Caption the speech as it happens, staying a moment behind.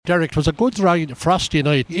Derek, it was a good dry, frosty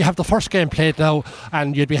night. You have the first game played now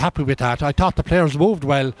and you'd be happy with that. I thought the players moved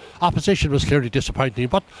well. Opposition was clearly disappointing,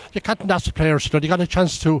 but you can't ask the players, you got a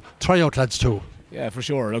chance to try out lads too. Yeah, for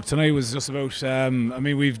sure. Look, tonight was just about.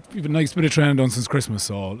 We've a nice bit of training done since Christmas.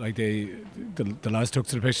 So, like the lads took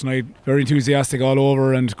to the pitch tonight, very enthusiastic all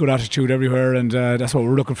over and good attitude everywhere, and that's what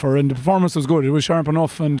we're looking for. And the performance was good. It was sharp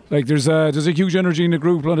enough, and like there's a huge energy in the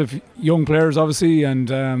group. A lot of young players, obviously,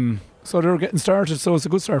 and. So they're getting started, so it's a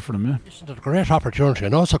good start for them, yeah. Isn't it a great opportunity? I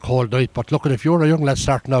know it's a cold night, but look, if you're a young lad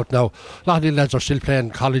starting out now, a lot of the lads are still playing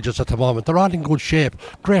colleges at the moment. They're all in good shape.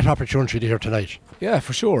 Great opportunity here tonight. Yeah,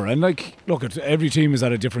 for sure. And like, look, every team is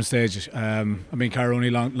at a different stage. Carlow only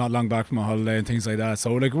not long back from a holiday and things like that.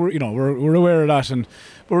 So like, we're aware of that,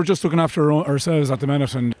 but we're just looking after ourselves at the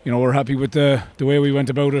minute, and we're happy with the way we went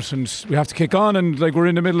about it, and we have to kick on. And like, we're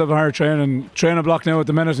in the middle of a hard training block now at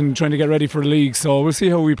the minute, and trying to get ready for the league. So we'll see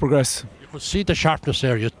how we progress. You could see the sharpness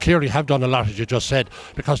there. You clearly have done a lot, as you just said,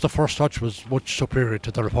 because the first touch was much superior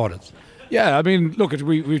to their opponents. Yeah, I mean, look,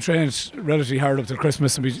 we trained relatively hard up till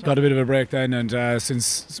Christmas, and we got a bit of a break then, and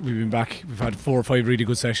since we've been back, we've had 4 or 5 really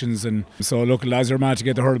good sessions, and so look, lads are mad to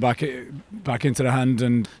get the hurl back into the hand,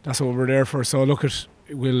 and that's what we're there for. So look,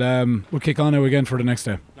 we'll kick on now again for the next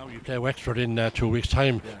day. Now you play Wexford in 2 weeks'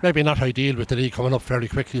 time. Yeah. Maybe not ideal with the league coming up fairly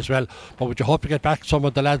quickly as well, but would you hope to get back some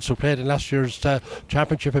of the lads who played in last year's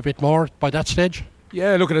championship a bit more by that stage?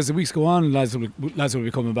 Yeah, look, as the weeks go on, lads will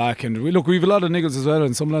be coming back, and we've a lot of niggles as well,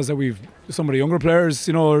 and some lads that some of the younger players,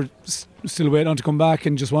 are still waiting on to come back,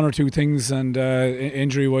 and just 1 or 2 things, and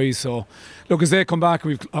injury wise. So, look, as they come back,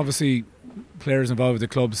 we've obviously players involved with the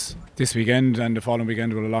clubs this weekend and the following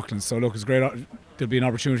weekend with the Loughlin's. So, look, it's great. There'll be an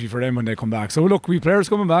opportunity for them when they come back. So, look, we've players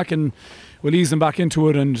coming back, and we'll ease them back into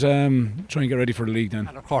it and try and get ready for the league then.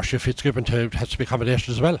 And of course, if it's given to, it has to be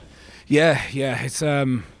accommodation as well. Yeah, it's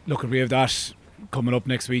look, we have that coming up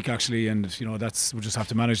next week actually, and we'll just have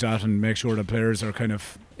to manage that and make sure that players are kind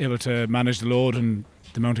of able to manage the load and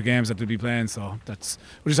the amount of games that they'll be playing. So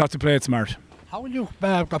we just have to play it smart. How will you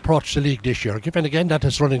approach the league this year, given again that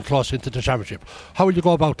it's running close into the championship? How will you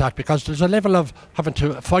go about that? Because there's a level of having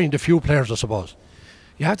to find a few players, I suppose.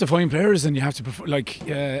 You have to find players, and you have to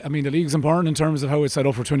the league's important in terms of how it's set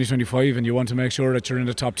up for 2025, and you want to make sure that you're in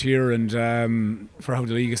the top tier, and for how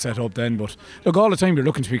the league is set up then. But look, all the time you're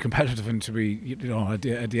looking to be competitive and to be, at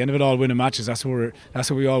the end of it all, winning matches. That's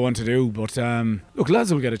what we all want to do. But look,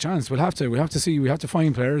 lads will get a chance. We have to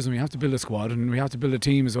find players, and we have to build a squad, and we have to build a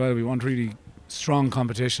team as well. We want really strong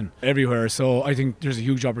competition everywhere. So I think there's a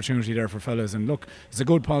huge opportunity there for fellas. And look, it's a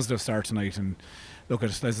good positive start tonight, and look,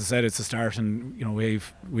 as I said, it's a start, and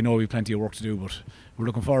we know we've plenty of work to do, but we're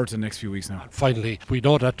looking forward to the next few weeks now. Finally, we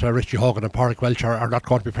know that Richie Hogan and Pádraig Welch are not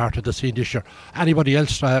going to be part of the scene this year. Anybody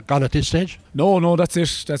else gone at this stage? No, that's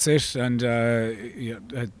it. And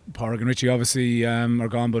Pádraig and Richie obviously are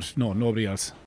gone, but no, nobody else.